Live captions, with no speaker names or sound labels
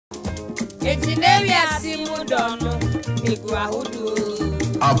Etineria simu dono Igwa hudu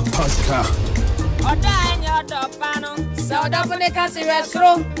Apaska Oda enyo dopano Sa oda pone kasi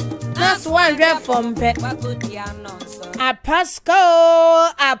resro Nas one red from pe Apaska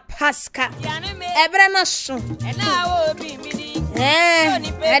Ebre na so Ena wo bi mini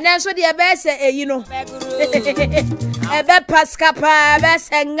ena so de be se you know ebe paska pa be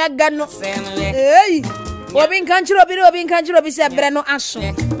se ngaga no obi nkanchiro bi se ebre no aso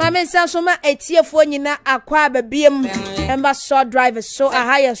ma me nsa so ma etiefo nyina akwa babiem emba so driver so a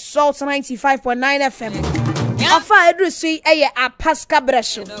higher salt 95.9 FM afa edrusi eye Apaska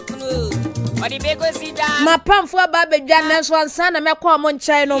bresho ma pamfo aba bedwa nanso ansa na mekọ mo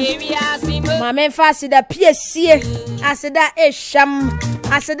nchai no ma me fa asida piesie asida esham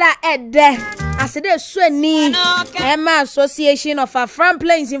asida ede asida suani Emma Association of Afram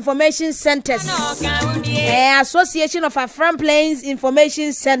Plains Information Centers Association of Afram Plains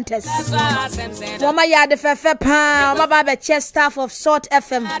Information Centers Mama ya de fefe pa mama ba che staff of Salt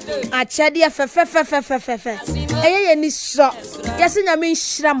FM achede fefe eye ni so yesi nyame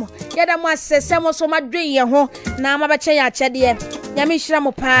nhiramo yeda mo asesemo so madwen ye ho na ma ba che ya achede nyame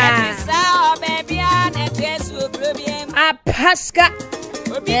nhiramo pa Apaska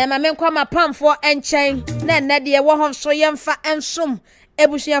ma men kwa mapamfo enchen na nnede wo ho so yemfa ensom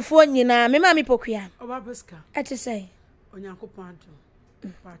ebusuafo nyina me ma me pokua Apaska ete sei onyankopon ado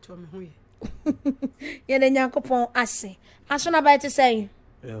pa to me ho ye ye de nyankopon ase aso na ba ete sei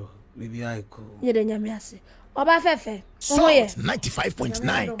yo bibi aiko ye de nyame ase oba fefe ho ye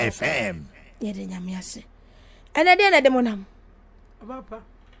 95.9 FM ye de nyame ase ene de na de monam Papa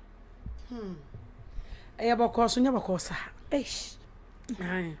eya bokoso nya bokosa eish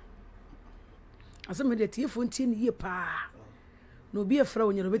ai asema de tiefo ntie ne ye pa no bi efra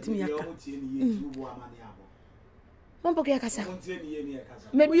onye no betimi yaka mompo ke yakasa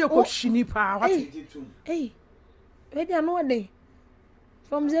me ye ko shini pa what hey ready no dey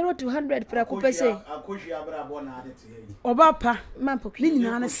from 0 to 100 pra ko pese akohwi abra bo na ade te yi oba pa mampo ke ni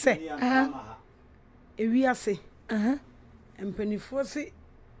nyina na se ewi ase empanifo se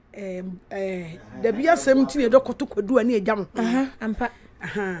da bia sem ti ne dokoto kwadu ani ejam ampa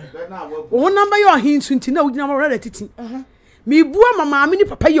wo namba yo ahinsu nti na wugina mo rada titi me bua mama me ni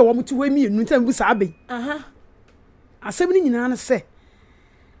papa ye wo mti we mi enu ntam bu sa aben asem ni nyina na se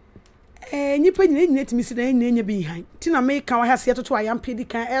nyipa nyina timi si na nya bi han ti na me ka wa ha se toto ayam pedi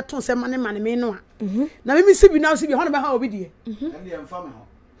kan eto se mane me no a na me si bi na si bi ho na be ha obi die ene emfa me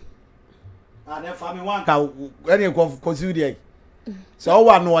ho na fa me wan ka ene ko si die so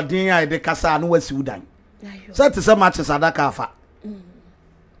wa no odin ai de kasa no wasi udan so te se ma che sadaka afa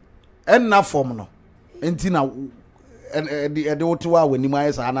enna form no enti na de wotewa wani ma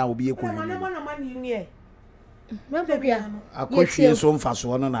yesa na obi ekonu akohwie so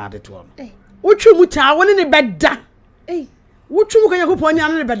mfaso no na ade to no wotwe mu ta woni ne beda wotwe mu kan yakopon nya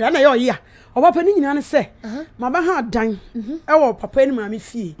ne beda na ye oya oba ni nyina ne se ma ba ha dan wo papa ni ma me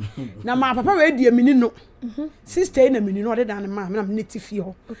fie na ma papa we die mini no sister na mini no de dan ma na me ti fie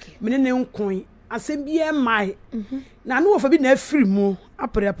ho mini ne nkon asem bi e mai na no wofa bi na afiri mu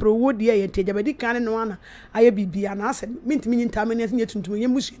apre wo die ye tejabadi kan no ana aye bibia na asem mintimi nyinta me ne nye tuntum nye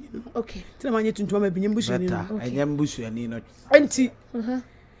mbusuani no tina ma nye tuntum ma bi nye mbusuani no nye mbusuani no enti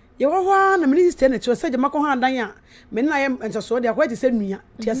ye wo na minister na cho seje makọ ha dan a me na ye enso de akwa ti se nua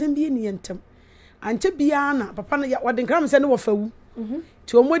ti asem bi ni yentem anche bia na papa na wode nkram se ne wo fawu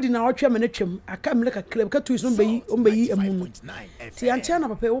ti omodi na otwe me na twam aka me ka kleb ka tu so mbeyi amu ti anche na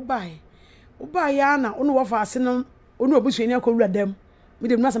papa wo bai ya na ono wo fa ase no ono obusuani akọwura dam me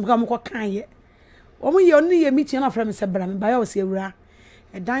dem na sam ka mo ko kan ye wo mo ye onu ye miti na fra me se bra me ba ya wo se ewura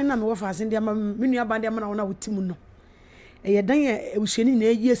edan na me wo fa ase ndi ama me nua ba ndi ama na wo na wotimu no ye dan ye obusuani na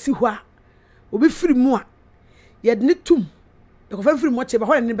ye si ho a obi firi mu a ye de ne tum e ko fa firi mu che ba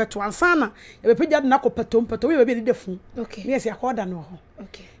ho ne beto ansa na ye be pegya na ko patom ye be de fu ne se akoda no ho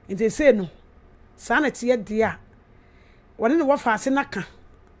nti se no sa na tie de a wone ne wo fa ase na ka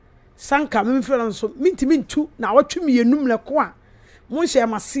sanka me firi no so mintimi ntu na wotwe me yenum le ko a mo hye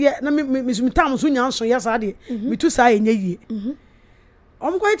amase na me sumtam so nya nso ya sa de me tu sa enye yie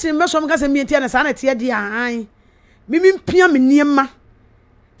omko iti me so me ka se me tie na sa na tie de a an mimi mpia me niema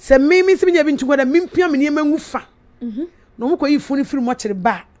se mimi se nya bi ntu goda mimi mpia me niema ngufa no mo koyi funi firi mo kire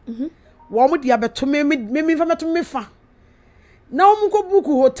ba wo mo dia beto mimi fa meto me fa na wo mo ko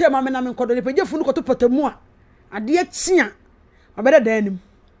buku hotel ma me na me nkodo le peje funu ko to potamu a ade atia obeda danim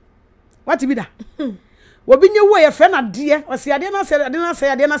wati bi da wo bi nye wo ye fe na de o se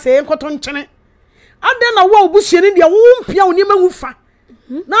ade na se enkoto nkyene ade na wo obusuani de wo mpia wo niema ngufa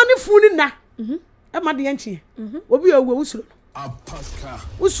na ne funi na e ma de nkyene obi owo usuro Apaska.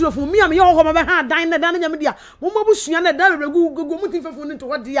 Usufu me am your home ha dan na dan nyam dia. Mo mabusua na dan regu mutin fefu nto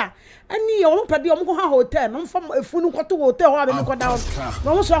ho dia. Ani o pede o mo ha hotel no mfa efu no kwoto hotel ho abe ko down.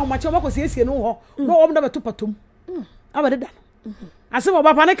 No mo so ahomache mo ko siesie no ho. No o mo da beto patom. Abade da. Ase wo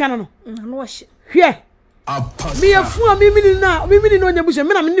baba ne kan no. No wo hye. Hwe. Apaska. Me efu a mimini no nya busua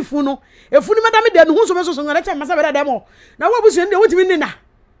me na me ne fu no. Efu ni madam de no hu so me so so ngara cha masa be da mo. Na wo busua de wotimi ni na.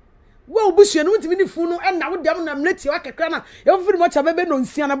 Wo busua no wotimi ni fu no na wo dem na mleti wa kekra na e fu mo cha bebe no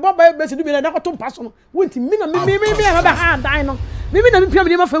nsia na boba be se du bi na ko to paso no wotimi na me ha ba ha dan no me na me pia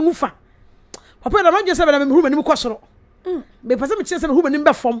me ma fa ngufa papa na manjo se be na me hu manim ko soro be pasa me chese me hu manim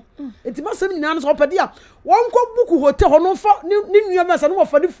be fom enti ma sem nyina no so opadi a won ko buku hotel ho no fa ni nua ma sa no wo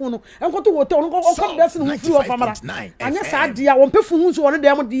fa ni fu no en ko to hotel no ko dance no hu firi wo fa mara anya sa dia won pe fu hu so won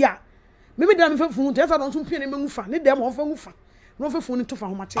dem dia me da me fa fu hu te sa no so pia ne ngufa ne dem ho fa ngufa no fe fu ni to fa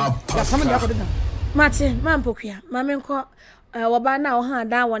ho ma che ya sam dia ko de Mate, mampokua. Mame nko woba na wo ha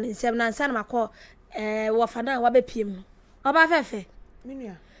dan won nsem na nsa na makọ wo fada wa be piem no. Oba fefe.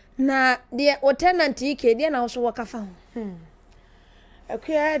 Minua. Na de o tenant ike de na wo so wo kafa ho.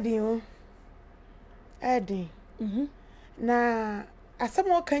 Akua adin ho. Adin. Na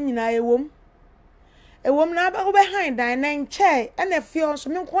asem o kan nyina ewom. Ewom na ba wo be han dan na nche na fie so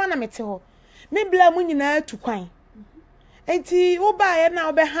me nko na mete ho. Me bla mu nyina tukwan. Enti wo ba ye na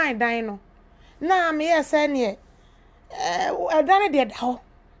wo be han dan no. Na me yesa ne adane de da ho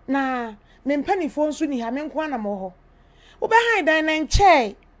na me mpanifo nso ni ha me nko na mo ho wo be han dan na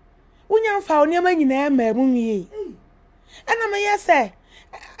nche wonya mfa oni ama nyina ma mu nwie ana me yesa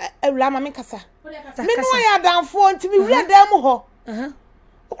ewla ma me kasa me no ya danfo nti me wura dan mu ho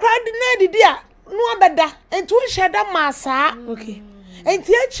okra di na didi a no abeda enti wo hyeda ma saa Okay.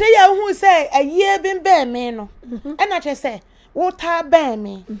 enti a kire ya hu se aye bembe me no ana che se wo ta ba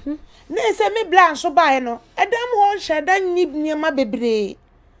me na se me bla so bae no edam ho hyeda nyima bebre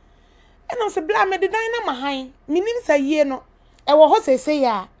ena se bla me de dan na mahan minim sa yie no e wo ho sese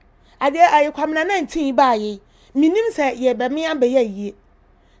ya ade ayi kwamna 19 bae minim sa ye be me amba ye yie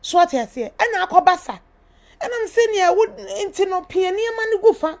so atiase ena akobasa ena mse ne wo enti no pie ne ma ne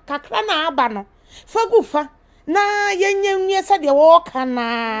gufa kakra na aba no fa gufa na yenyenwie sa de wo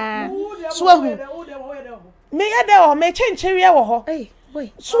kana so ahu me ya de o me chenchewe wo ho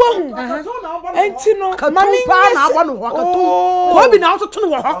Wait. So enti no mami na abo no wakato ko bi na to no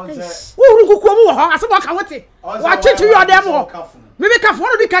wo ho wo huru kukuo mu wo ho ase wo ka wote wa chechi yo dem ho me be ka fo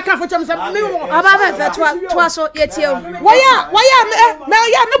no bi ka ka fo chem se me wo Oba fefe twa so yetie o. waya me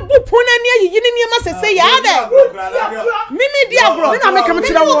ya me bupu na ne yi ni ma sese ya de mimi dia bro me na me kam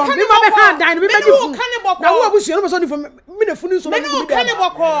tira wo me ma be ha dan me be di fu na wo abusu no so ni fu me na fu ni so me no kan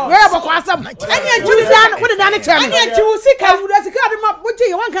boko we boko asam anya jiwu dan wo de dan chem anya jiwu sika sika de ma wo je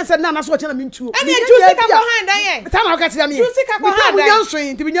ye wan kan se na na so chena me ntu anya jiwu sika ko han dan ye ta na o ka tira me jiwu sika ko han dan yan so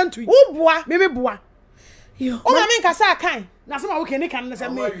yin ti bi nyan tu wo boa me be boa Yo. o ma me nkasa kan na sama wo kene kan na se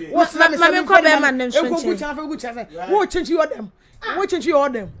me Mame nko be man nem so nche nche. fa gu cha se wo chenchi yo dem wo chenchi yo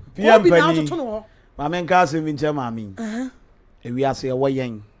dem Pia wo bi na mpani. to no ho Mame nka se mi nche mami. Ewi ase e wo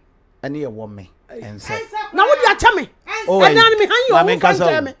yen. Ene ye wo me. Ense. na wo dia cha me Oh, ana me han yo Mame wo fa nkasa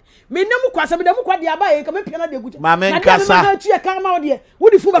nche o. me me nem kwasa me dem kwa dia ba ye ka me pia na de gu cha Mame na nkasa. na chi e kan ma wo de wo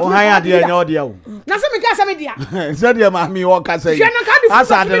di fu ba O han ya de nya o de o. na se me ka sa me dia Se de mami wo ka se. hwe na ka di fu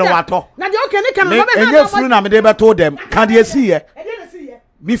Asa de wato. na de o kene kan Me no be ha enye furu na me de beto dem. Kan de si ye. e de na si ye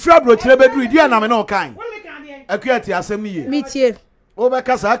Mi fra bro kire beduru dia na me no kan. wo me kan de Akuati asem ni ye. Mitie. Wo be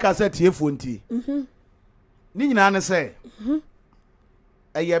kasa aka tie fo nti. Ni nyina ne se.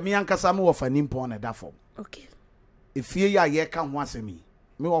 Eye mi ankasa me wo fa nimpon na da fo. Okay. Efie ya ye ka ho asemi.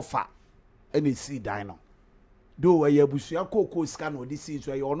 Me wo fa ene si dan no. Do eye abusua kokko sika no de si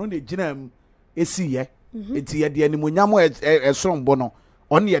so ye ono ne ginam esi ye. Enti ye de animonyam esrombo no.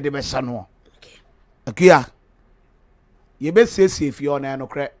 Ono ye de be hya no. Akua. Ye be siesie fie ono no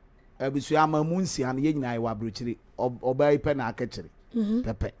kre. Abusua ma mu nsia no ye nyina ye wa brochiri. Oba ipe na akechiri.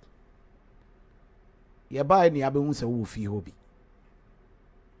 Pepe. Ye ba ni abehu se wo fie hobi.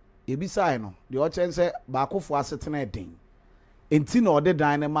 Ebisai no de o chense ba akofo asetena den enti na ode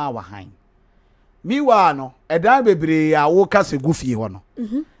dan ne ma wa han miwa no edan bebre ya wo kase gufie ho no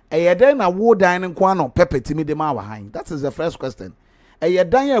eyeden na wo dan ne kwa no pepeti mi de ma wa han. That is the first question.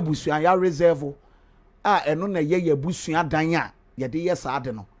 Eyedan ya abusua ya reserve eno na ye abusua dan a ye de ye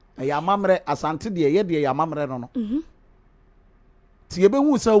saade no eya amamre asante de ye de ya amamre no no ti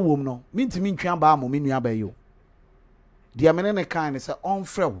ebehu sa wom no mintimi ntwa ba mo menua ba yo dia mene ne kan ne se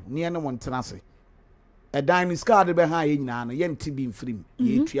onfrew ne ne wontena se edan ni ska de be ha ye nyina no ye nti bi mfrim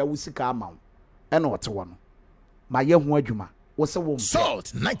ye tua wusika amaw ene wote wo no ma ye ho adwuma wo se wo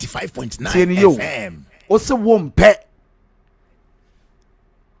Salt 95.9 FM FM. wo se wo mpe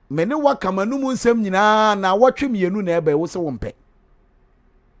mene wakamanu mu nsem nyina na watwe mienu na ebe wo se wo mpe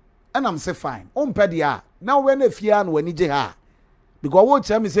anam say fine o mpe dia na we na fia na wani je ha because wo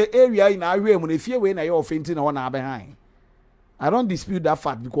tell me say area in ahwe mu na fie we na ye offenting na wona abehan I don't dispute that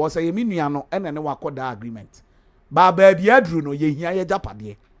fact because I me nua no ene ne wakoda agreement ba bia aduru no ye hia ye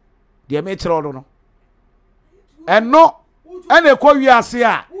japade de me kire no eno ene ko wi ase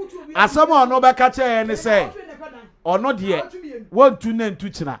a asama ono be ka che ne say ono de wontu na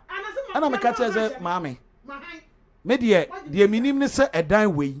ntu kina ana me ka che say maame me de minim ne say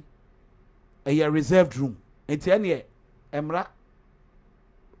edan we a reserved room enti ene emra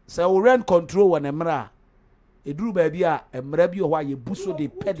say we rent control when emra eduru ba bia emra bi ho aye buso de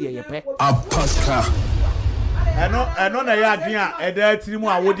pede ye pe Apaska eno na ya adwen a eda tirimu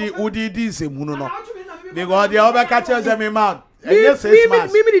a wodi di nsemu no because the over catches them in mouth. Yes, 6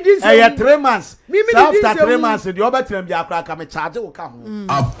 months. 3 months. After 3 months, the over time be akra ka me charge will come.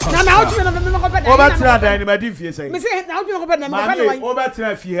 Na how to me go pay. Over time na me di fie say. Me say how to me go pay na me over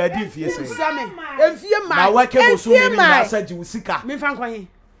time fie di fie say. Enfie ma. Na wake mo so me na saji usika. Me fan kwan.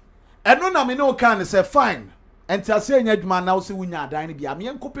 Eno na me no kan say fine. Enti ase anya adwuma na wo se wunya adan ne bia me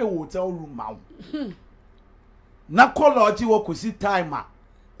enkope hotel room ma wo. Na college wo kosi time a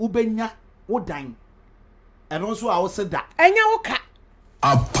ubenya wo dan. And also I was said that. Enya woka.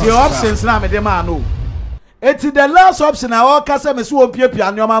 The options na me dem no. It's the last option I all kasa me so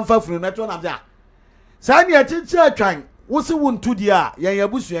opiepia nyoma mfa funu na to na bia. Sa ne achichi atwan, wo se wontu dia, yen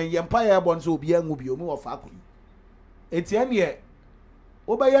yabusuan yen pa ya bon so obi anwu bi omu wo fa akun. Eti ene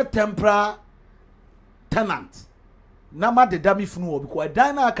wo be ye temporary tenant. Na ma de dami funu wo because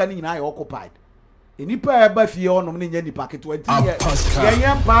dan na aka ni nyina ya occupied. Enipa e ba fie onom ne nya nipa keto enti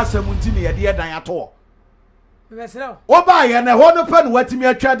yen pa asem nti ne ye de dan ato. Oba ye na ho no pa no watimi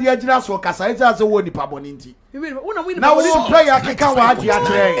atwade agira so kasa eza ze wo nipa boni nti na wo pray akeka wa ade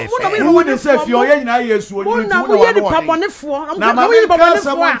akyere wo ne se fi oye nyina yesu oni nti wo ye nipa boni fo na wo ye nipa boni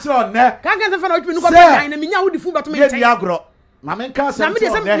fo ka se fa na otimi no ko pa na minya wo di fu bato me nti ye agro na me ka se na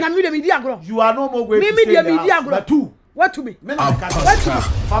me de me di agro you are no more going to me de me di agro what to me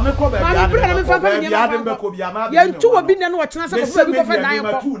fa me ko be bia me fa me be ko bia ma ye ntu obi ne no wo kyena se ko bi ko fa dan ko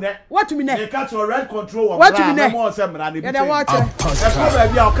what to me ne e ka to red control what to me ne mo se mra ne bi e ko be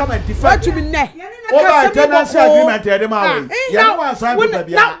bia o come and defend what to me ne over tenancy agreement e de ma we ye no wan sign paper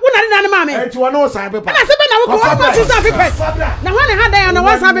bia na wo na ma me e ti wo no sign paper na se be na wo ko sign paper na ho ne ha dan na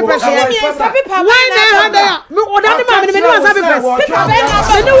wo sign paper why na ha dan me o dan ma me no sign paper me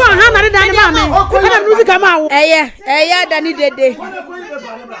no wa ha na dan ma me na music ma wo ya dani dede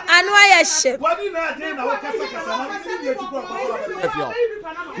anu ayeshe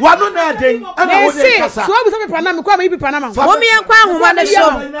wanu na den ana wo de kasa so obi se me pana me kwa me bi pana ma wo me yankwa ahoma ne so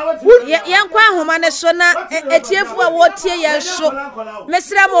yankwa ahoma ne so na etiefu a wo tie ye so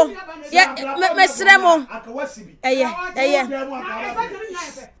mesremo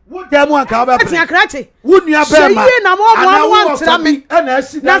wo demu aka ba pre akrate wo nua ba ma na mo mo antra me ana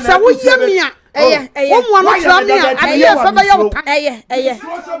asi na sa wo yemia wo mo no tra me ade fa ba ye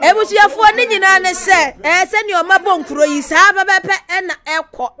ebusuafo ni nyina ne se ni o mabo nkuro yi sa ba pe na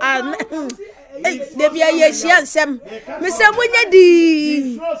ekọ de bia ye hia nsem me se munye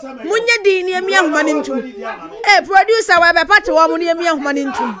di ni emi ahoma ni ntum producer wa be pate wo mo ni emi ahoma ni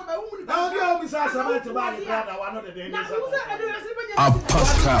ntum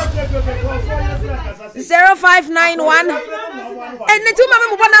Apaska 0591 and two mama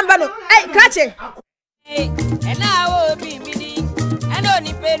mo number no kache and now be mini and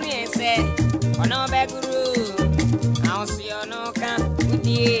only pay me say ono be guru now see ono kan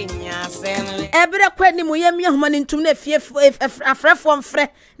udi nya sem ebere kwani mo yemi ahoma ni ntum na fie afrefo mfre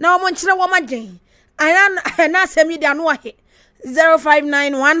na wo nkyere wo magen ana asem yi de ano ahe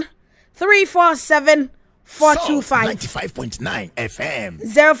 0591 347 425 95.9 FM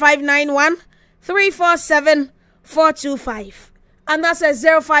 0591 347 425 and that's a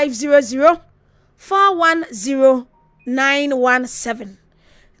 0500 410 917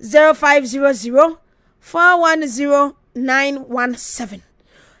 0500 410 917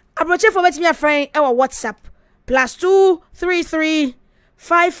 Approach for me a friend our WhatsApp +233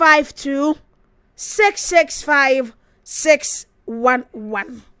 552 665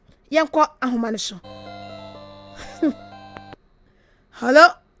 611 yanko ahoma so. Hello.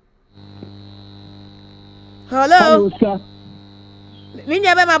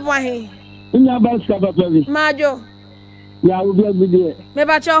 Minya be mabwa he. Minya ba ska papa bi. Majo. Ya obi agbede. Me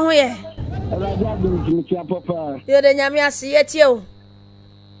ba cho ho ye. Raja dum timi papa. Ye de nyame ase ye tie o.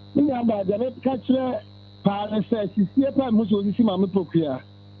 Minya ba de ka kire pa le se sisie pa mu so sisi ma me pokua.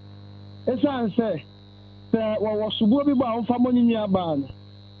 Esa anse se wo subo bi ba on fa mo nyi aba no.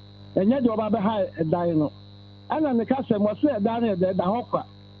 ɛnyɛ deɛ ɔba bɛha ɛdan no ɛna ne ka sɛ mo sɛ ɛdan no ɛda hɔ kwa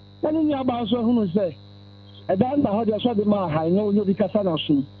ɛne nua ba nso hunu sɛ ɛdan da hɔ deɛ sɔ de ma ha nyɛ onye bi kasa na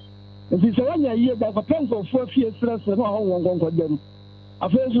so nti sɛ wɔnyɛ yie da kɔpɛ nkɔfoɔ fie srɛsrɛ na ɔhɔ wɔn nkɔnkɔ dam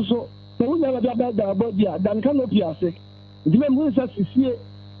afei nso so sɛ wonya bɛda bɛda abɔ bi a dan ka no pi ase nti mɛ mu sɛ sisie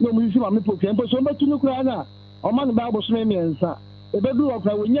na ɔmo yi si maame pokua mpo so ɔbɛtu no koraa na ɔma no baabo so mmiɛnsa ebedu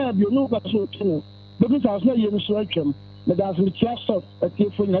ɔkra wonya bi onu ba so tu no bedu sa so na yie no so atwam na da so tia sort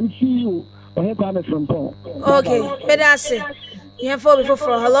atiefo nyame fi o ɔhe kwa na frempɔn okay pedase you for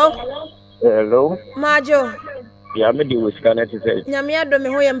before hello majo ya me di wusika na tete nyame adom me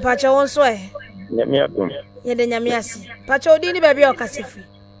ho ye mpacha won so nyame adom ye de nyame ase pacha odi ni ba bia okasefi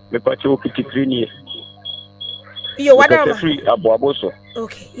me pacha o kitikiri ni yo wadama aboabo so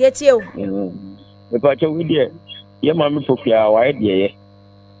okay ye tie o me pacha wi de ye ma me pokua wa ye de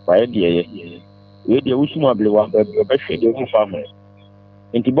ye we de wusu ma blewa be hwe de mu fa ho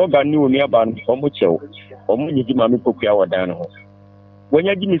enti boga ni oni aba no omo chew omo nyigi ma me pokua wadan no ho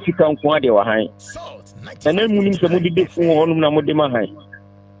wonya gi ni sika nko ade wa han na munim se mudi de fu honum na mudi ma han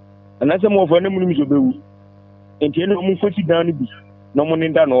na se mo fo na munim so bewu enti na mo fosi dan no bi no mo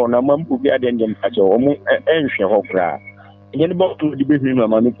ninda no na ma mpo bi ade ndem ka che omo enhwe ho kra enye ne bo to di behwi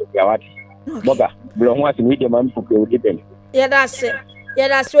ma me pokua wati boga blo ho ase ni de ma me pokua de ben yeah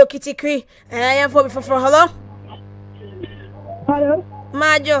that's okitikri ya for before hello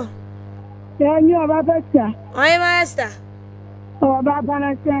majo ya nyu Apaska oi master baba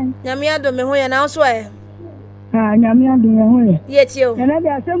na chen nyame adom me ho ya na so nyame adom me ho ye tie o na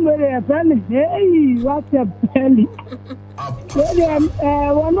dia sembere ya pani whatsapp peli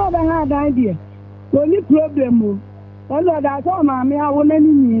wono ba ha dan die oni problem o wono da so ma me awo na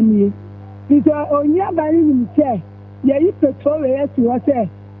ni ni so onya ba ni ni che ye yi petrol ye ti wo se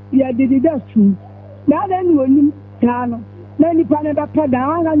ye didi da su na da ni oni ta no na ni pa ne da pa da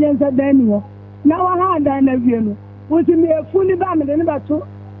wa ga nyenza dan ni wo na wa ha dan na wie no wuti me funi ba me ne ba to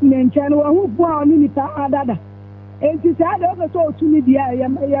ne nchen wo hu fu a oni ni pa adada enti sa da o so otu ni dia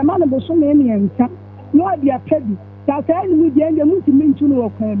ya ma no bo so me ne nta no dia pedi ta sa ni mu dia nge mu ti mintu no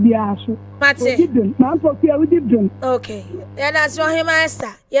kwa bia so mate man po ku udi dun okay ya da so he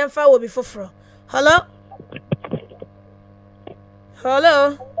master ye mfa wo bi foforo hello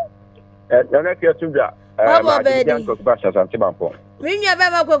na ke tubia baba bedi ba Asante bampo mi nwa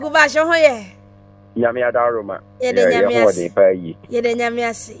ba ma kwaku ba hwe ho ye nyame adaro ma ye de nyame ase ye de nyame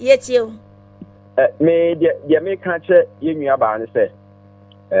ase ye tie o me de me ka che ye nwa ba ne se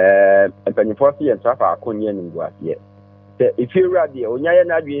empanifo se ye ntrafa akonye ni nguase se ifiura de onya ye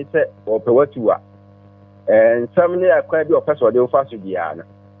na adwen se opewatu a nsam ne akwa bi opeso de ofa so dia na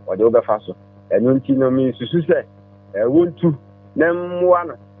ode obefa so enu nti no mi susu se wontu na mmoa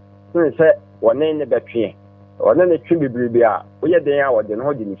no se wone ne betwe wone ne twe bebrebe a woye den a wode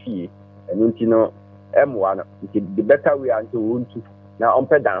no de ne fie enu nti no mmoa no nti the better way anto wontu na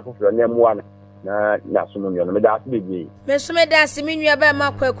ompe dan foforo na mmoa no na so no no me da ase bebre me so me da ase me nua ba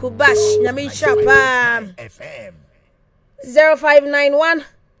ma kwaku bash na me hwa pa FM 0591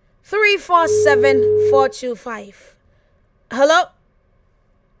 347 425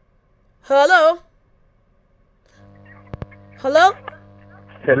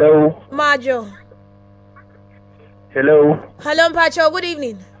 hello Majo hello Mpacho good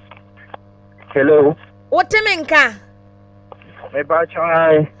evening hello what menka me Pacho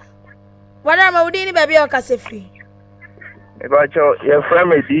hi wada ma wudi ni baby o kasefi me Pacho your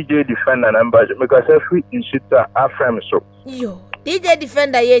friend is DJ Defender number because every instructor are friends so yo DJ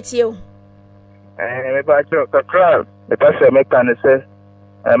Defender yeti o me Pacho kakra me pase me kan say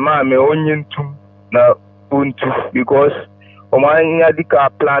ma me onyintum na untu because omanya dika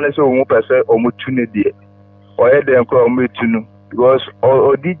plan so omu pese omutu ne die oye den kro omutu no because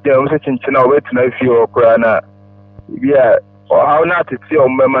odi dem se chinchina obetina fi okra na bia how na tete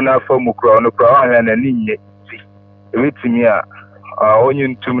omema na fa mu kro no kro ahia na ninye ebetimi a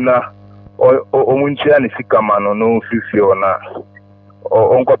onyintum na omunchia ne Sika mano no fifi ona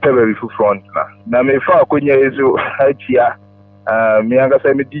onkope be fi front na me fa akonya ezo achia mi anga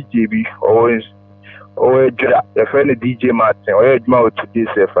say me DJ bi always jira your friend DJ Martin or ejuma today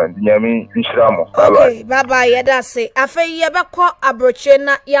safe and nyami nshiramo okay bye bye ya da say afa ye be call abroche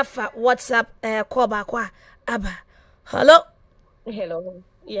na yafa WhatsApp call back aba hello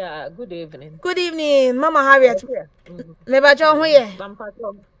yeah good evening Mama Harriet me ba jo ho ye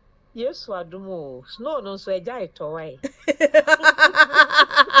yes adumo snow no so eja ito wai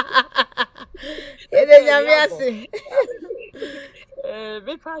ede nyami ase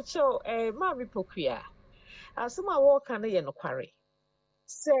me pacho ma mi pokua asema wo kan ye no kware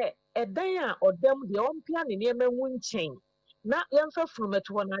se edan a odam de ompia ne niema wu nchen na yɛmfa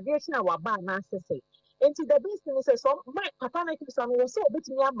furumeto hɔ na adeɛ kyi na waba na asese enti the best thing is so my papa na kisa no so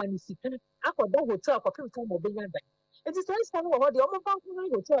obetumi ama ni sika akɔda hotel kɔpem fam obenya dan enti sɛ sika no wɔ hɔ de ɔmo fa nko na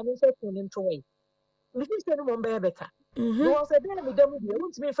hotel no mfa funu nto wɔ me fi sɛ no mo mbɛyɛ bɛka no wɔ sɛ dan mi dam de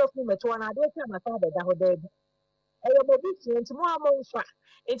wontumi mfa furumeto hɔ na adeɛ kyi na maka bɛda hɔ da bi ɛyɛ mo bi fi enti mo ama mfa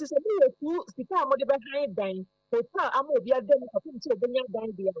enti sɛ bi yɛ ku sika a mo de bɛhan dan hotel ama obi adam kɔpem sɛ obenya dan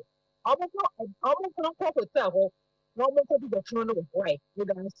bi ɔmo kɔ hotel hɔ no mo ko be tro no why you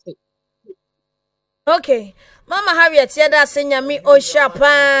don't say okay mama Harriet yeda senyami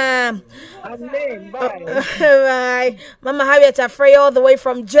oshapa amen bye bye mama Harriet afray all the way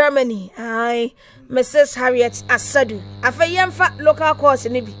from Germany hi Mrs. Harriet Asadu afayemfa local course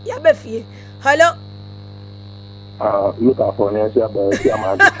ni bi ya be fie hello local for ne sia ba sia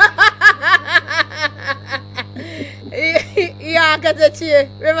ma ya katetie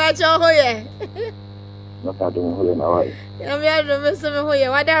we ma cho hoye na ta do hoye na wai I'm here to miss me who you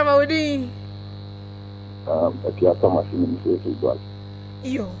what am I doing? Akia Thomas in the city.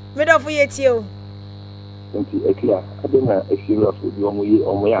 Yo, middle for you too. Nti Akia, adena a serious with your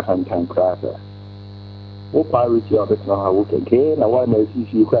way hand time crasser. Wo pirate you bet no how we can na why na see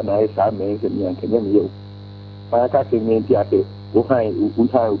you can I say me and can you. I ka say me nti ase wo han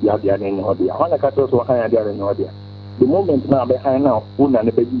bi abia na no dia. Wana ka to so han dia no dia. The moment na be han now, una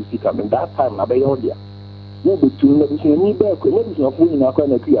na be Sika in that time na be yo dia. You between the same back, maybe you're pulling a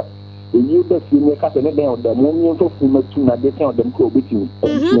corner clear. The new best you make up and down the moment of whom to not get on them co between.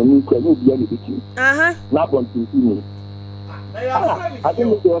 And you be any between. Not want to see me. I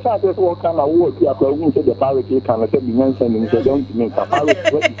think your father will come and work here for whom said the pirate can say the answer and they don't make a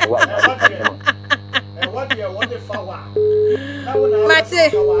pirate. What the flower?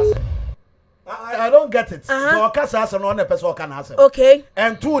 I don't get it. So Kasa has another person can answer. Okay.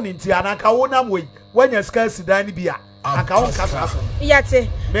 And two in Tiana Kauna way when you're scarce Danny Bia. I can't Kasa. Yate.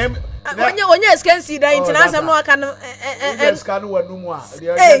 When you scarce Danny International, I can scan one no more.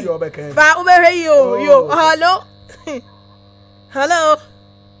 Hey, yo. Hello. Hello.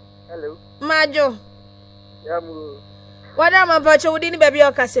 Hello. Majo. Yamu. What am I about you? Didn't baby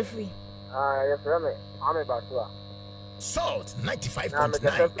or Cassifree? Yes, I'm about to. Salt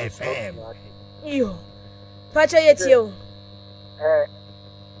 95.9 FM. Yo, Pacha yet you.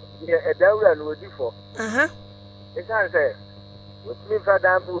 Yeah, a devil and would do for. It's not say, with me for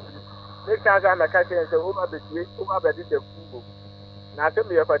damn, next time I'm a catcher and say, over the food. Now tell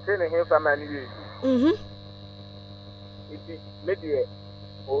me you're training him from an year. It maybe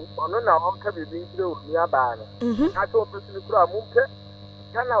on now, I'm coming through near Barn. I told person to grow a moon.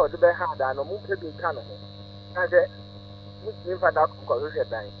 Can I do the hand and a moon in Canada? I said, Muslim for that corruption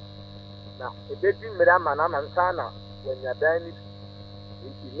dying. Now, if they do Madame and Sana when you're dying,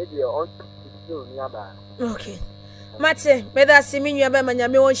 maybe your own still nearby. Okay. Mate, better see me, you have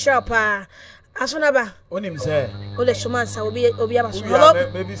my own shop. Asunaba. When him say, oh, the Shumansa will be hello.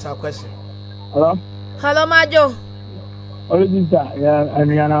 Maybe it's a question. Hello? Hello, Majo. Origin, yeah,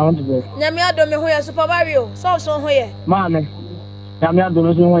 and I want to go. Namia do me who Super Mario. So here. Mammy, Namia do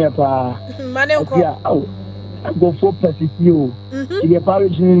not know pa. Manel, oh. I go for you. The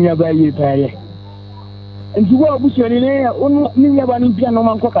parish in your bay pay. And you are pushing in there, only one piano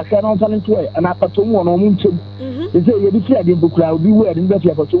man cock a cannon to it, and I put to one on moon. They say you're the flag in book cloud, be wearing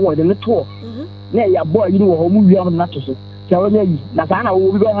better for 2 more than a tour. Nay, your boy, you know, who you have not to say. Tell me, Natana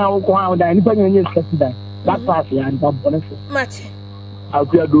will be going out and anybody in your custody. That party and not bonus. Mate, I'll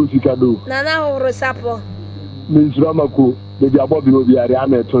do Sika do. Nana or Rosapo. Miss Ramako, the Bobby will be a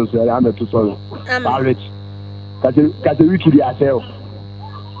ramet to solo. I'm rich. Kati wiki di aseo.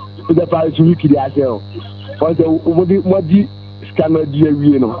 Uda pare tu wiki di aseo. Wante umodi scanner di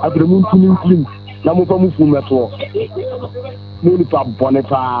ewie no. After mun kuni na mo fa mu fu meto. Mo ni pa bone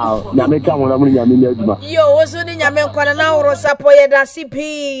pa. Na me ka mo na mo nyame ni aduma. Yo, oso ni nyame nkwana na oro sapo ye da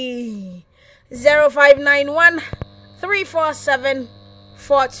CP 0591 347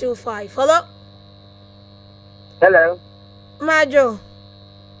 425. Hello? Hello. Majo.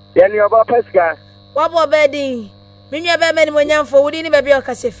 Yani oba Apaska. Wabo bedi. Minya be meni monyamfo wudi ni baby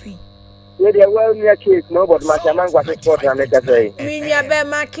okasefi. Ye dey well near case no but my man got sport na make say. Minya be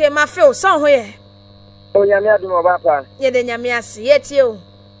make ma feel so ho ye. O nyame adum oba pa. Ye de nyame ase ye tie o.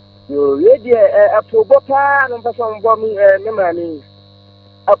 Yo ye dey apobo pa no pese mbo mi me mani.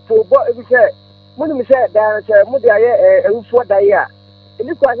 Apobo e bi say muni mi say dan say mu dey aye ewufo dai a.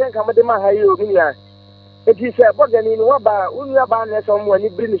 Eni kwa sen ka mo de ma ha ye o mi ya. E bi say bogani ni waba unu aba na so mo ni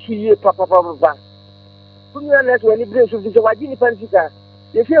bri ni shi ye papa. Kunya na so ni bri so fi so waji ni pansika.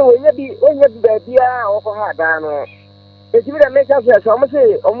 Ye say onya bi ba bia o ko ha dan no. E ti bi da make us so mo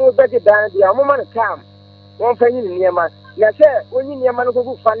say o mo be dan dia o mo man kam. Wọ́n fẹ́ yín ní ẹ̀ma na say only near man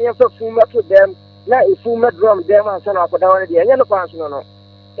go funny for full to them na a full drum them and son of down the end of no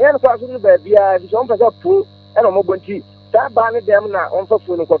and pass no baby is on person pull and on mobile that ban them na on for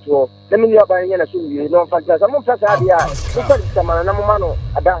phone control let me know by na so you no factor some factor dia so some na mano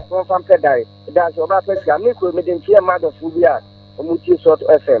ada one fam die that's over Apaska me ko me den tia mother full dia omuti sort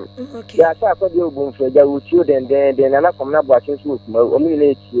FM ya sa ko de ogun fe ja uti den na from na boatin so o mi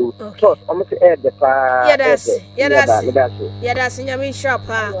le ti so o mo se the pa that's nyami shop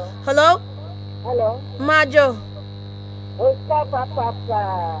hello Majo papa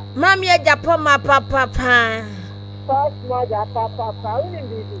mami e japo ma papa first mother papa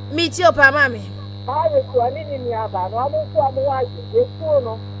meet your pa mami I was running in Yaba, no one so much, you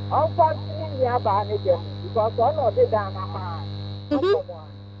know, I'm functioning in Yaba again because I know they done.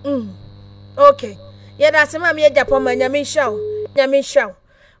 Okay. Yeah, that's mami e japo ma nyami show.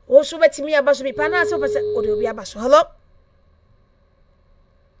 Wo so betimi abaso bi pa na so pese o de obi abaso. Hello?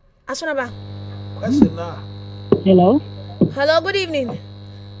 Asuna ba? Hello, good evening.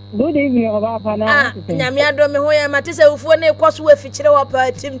 Good evening, Obafana. Nyami adome ho ya matise ufuo na ekoso we fichire wa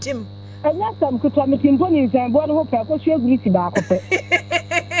pa tim. Anya sam kuto metimpo ni nsan bo no ho pa ko hwe guriti ba ko pe.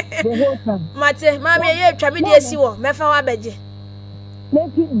 Mate, mami ye twa me de esi wo, mefa wa beje.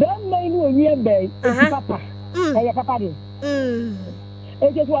 Leti ben mai ni oni ebe, papa. Ya papa de.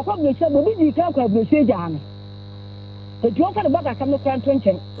 E je so ko me se bo bi ka kwa bro se ja no. E jo ka de ba ka no kran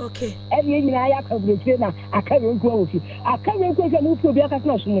tonchen. Okay. E ye nyina ya ka bro se na aka we nko ofi. Aka we nko se no fu obi aka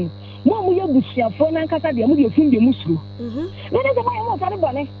na so mu. Mo ye busiafo na nkasa de mo de fun de musuro. Ne de ba mo fa de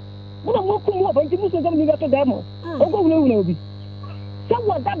bone. Mo mo ku mo ba nti muso gam ni ga to demo o go wuna obi so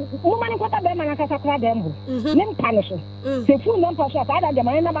what that mo mani kwata be ma na kasa kra demo ne mpa ne so se fu no mpa so ada de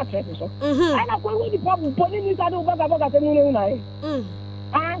ma na ba tre so ana ko we di po ni sa do ba se mu ne una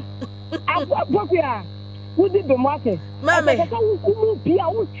Akua Woody be market. Mama, who be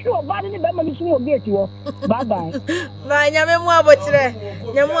out sure bad in the Bama small gate you. Bye bye. Bye, Yamma Bottre.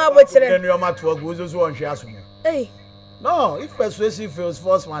 Yamma Bottre. And your matter goes on, she asked me. Hey. No, if persuasive feels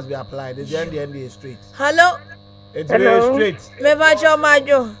force must be applied, the end is straight. Hello? It's very straight. Me va jo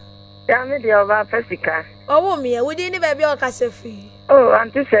majo. Ya me de over Sika. Oh, me, we didn't baby or casefi. Oh,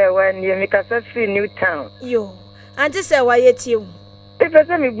 auntie say when you make us free new town. Yo. Auntie say why yet you? If I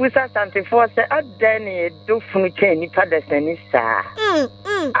say me busa Asante for say adani do funu che ni pa deseni sa.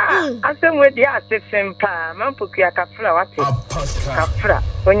 Asem we dia asefem pa, man poku akafra wate. Kafra.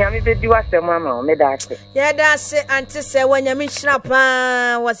 Onyame be di wasem ama me da ase. Ya da ase auntie say when nyame hira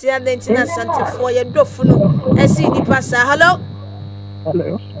pa, wase adentina Asante for ye do funu. Esi ni pa sa. Hello?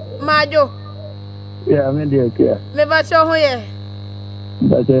 Hello. Majo. Yeah, me dey okay. Me ba cho ho ye.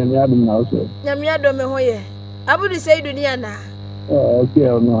 But me adum na so. Nyame adom me ho ye. Abudu say dunia na. Okay,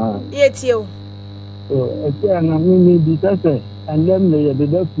 no. Yet you. Oh, okay, na me be say and then they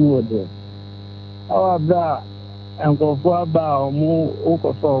the food there. How about and go for about more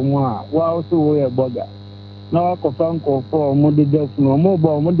oko for more. Wow, so we a burger. Now I confirm go for more the death no more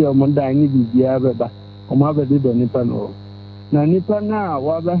about more the more dine be aba. O ma be do nipa no. Na nipa na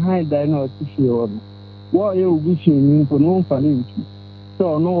wa behind dine no to show. What you be showing for no funny.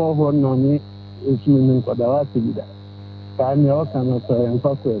 So no ho no ni is meaning for the last vida. Okay.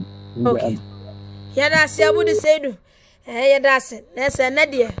 Yada se abudu sedu. Yada se. Nese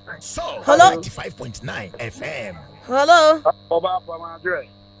nadia. Hello. 95.9 FM. Hello. Oba pa ma address.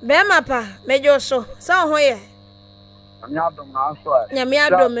 Be mapa mejo so. Sa ho ye. Nyadom na so. Nyame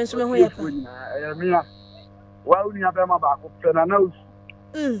adom nso me ho ye pa. Mia. Wa uni abe ma ba ko pena na us.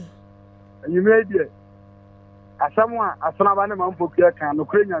 Anyi me die. Asamwa asana ba ne ma mpokia kan no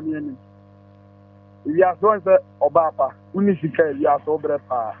kure nyame ani. Ya so nse Obapa uni Sika ya so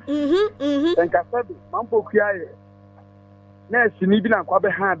brepa enka sabi mampo kuaye na sini bi na kwa be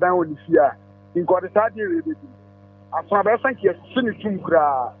ha dan oni fia nko de sade rebe bi afra be sanki sini tum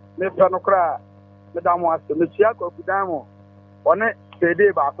kra me pra no kra me da mo ase me tia ko kudan mo one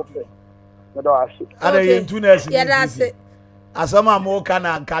sede ba ko pe me do ase ada yentu na sini ya da ase asama mo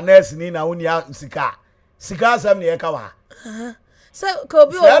kana kanes ni na uni Sika asam ne ka wa so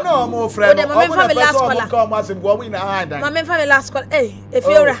Kobi no more friend. My family last call. My family last call. Hey, if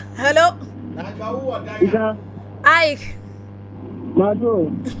you're hello. Ike. Majo.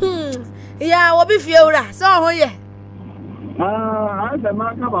 Yeah, what be Fiora? So ho ye. I the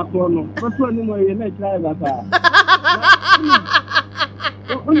man ka ba ko no. But one mo ye na try ba pa.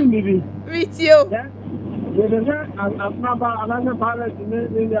 Only me. With you. Yeah. There's another balance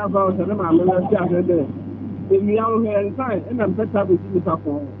in the about the man na see after we are here inside and I'm better with you for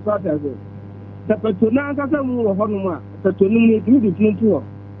what is it the petuna ka mu ho no ma petunu ni di di tun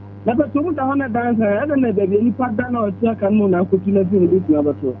Na but to the honor dance, I don't know that any part done or check and moon and continue to this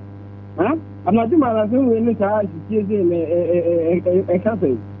number two. Huh? I'm not doing my thing when it's a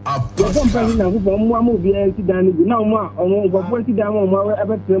cafe. The company now from one movie done now more or what was it down on my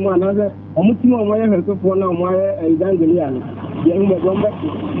ever to another or much more my ever for now my Dangalian.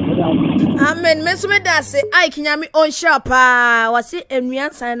 Amen. Miss Medase, I can yami on shop. Was it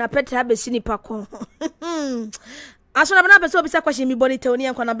and a pet have a cine paco. I should have an episode of question me body Tony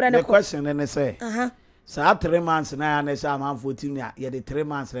and Conabran. The question and they say, so 3 months and I am 14 yet the 3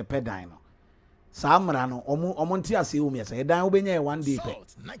 months repair dino. Samrano, Omontia Siumias, a down obey 1 day.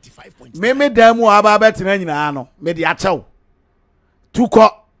 95. Meme demo about better than ano, mediacho. Tuko,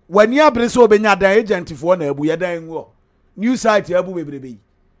 when you are Breso Benya, the agent for one, we are dying war. New site, Yabu baby.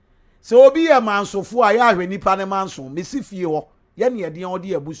 So be a man so for I have any Panamanso, Missy Fio, Yanni, the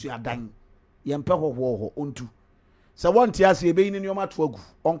idea bush you are dying. Yampa war unto. So one tia say be in your match for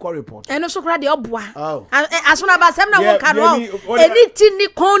uncle report. And also cry the obwa. Oh. As soon as I'm not walk around. Anything ni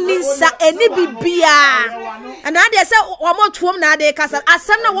konisa any bibia. And I say one more twom na de kasa. As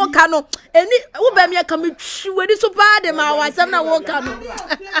I'm not walk no any ubemia come we di so bad ma wa I'm not walk no.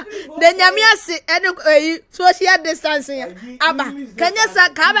 The nyamia se any social distancing. Aba kanya sa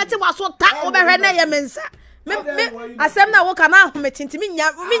ka beti waso ta obehwe na ye mensa. Me asem na wo kana hometinti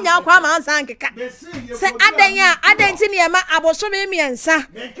minya kwa ma ansa nkeka se adan ne ma abosome miensa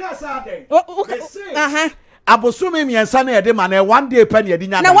abosome miensa na yede ma na 1 day pe na yede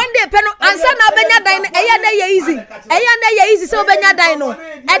nya na 1 day pe no ansa na obenya dan eya na ye easy se obenya dan no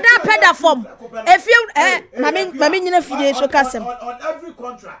eda peda form efie mami nyina fie so kasem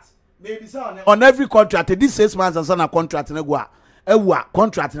on every contract this 6 months ansa na contract na go a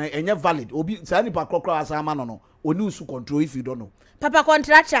contract na enye valid obi say ni pa krokro asama no oni usu control if you don't know papa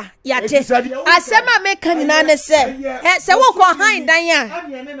contractor yate asema make nyina ne se wo ko han dan ya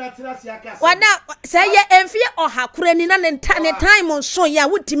wana say ye emfie ohakure ni na ne time so ya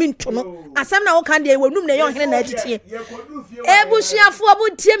wutimi nto no asem na wo kan de wenum na ye ohene na atitie ebusuafo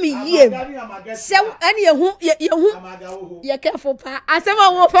obutie mi yie se ani ye careful pa asema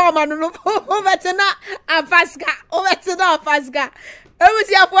wo pa ma no obetena Apaska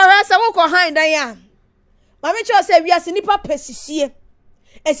ebusuafo ha se wo ko han dan ya Mami cho se wiase nipa pesisie.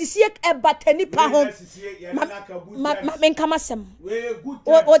 Esisie ebatani pa ho. Men kamasem.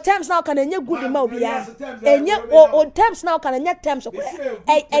 O terms now can enye good ma obia. Enye o terms now can enye terms o.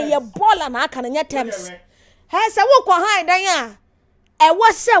 Eye baller na can enye terms. Ha se wo ko han dan ya. E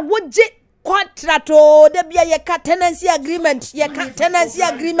wo se wo je contract o de bia ye ka tenancy agreement.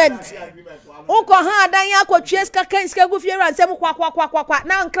 Oko ha dan ya ko tweska kanska gu fie ransem kwa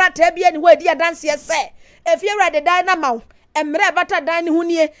na nkrata bia ni we di dance ye se. If you read the dynamo, and Mre Bata dine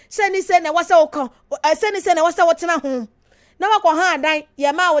hunie, send na wasa oko, send na wasa watena home. Now I can dine,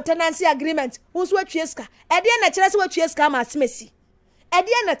 Yama tenancy agreement, who's what cheska, Ediana Chess what cheska mas messy.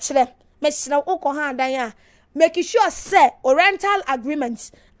 Ediana Chle, Messina Oko ha dine, making sure say or rental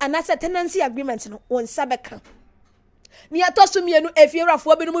agreements and that's a tenancy agreement on Sabeka. Ni atosu mi enu efiera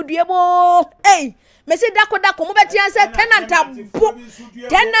fo bi no muduebo eh me se dako mo beti anse tenant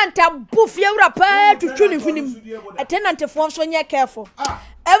abu fiera pa tutu ni finim tenant fo so nye careful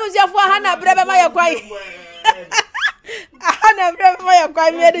ebusia fo ha na brebe ma yakwai ana brebe ma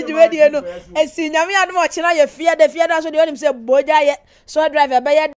yakwai me de jumedi eno esi nyame adom o chena ye fie da so de onim se boja ye so driver be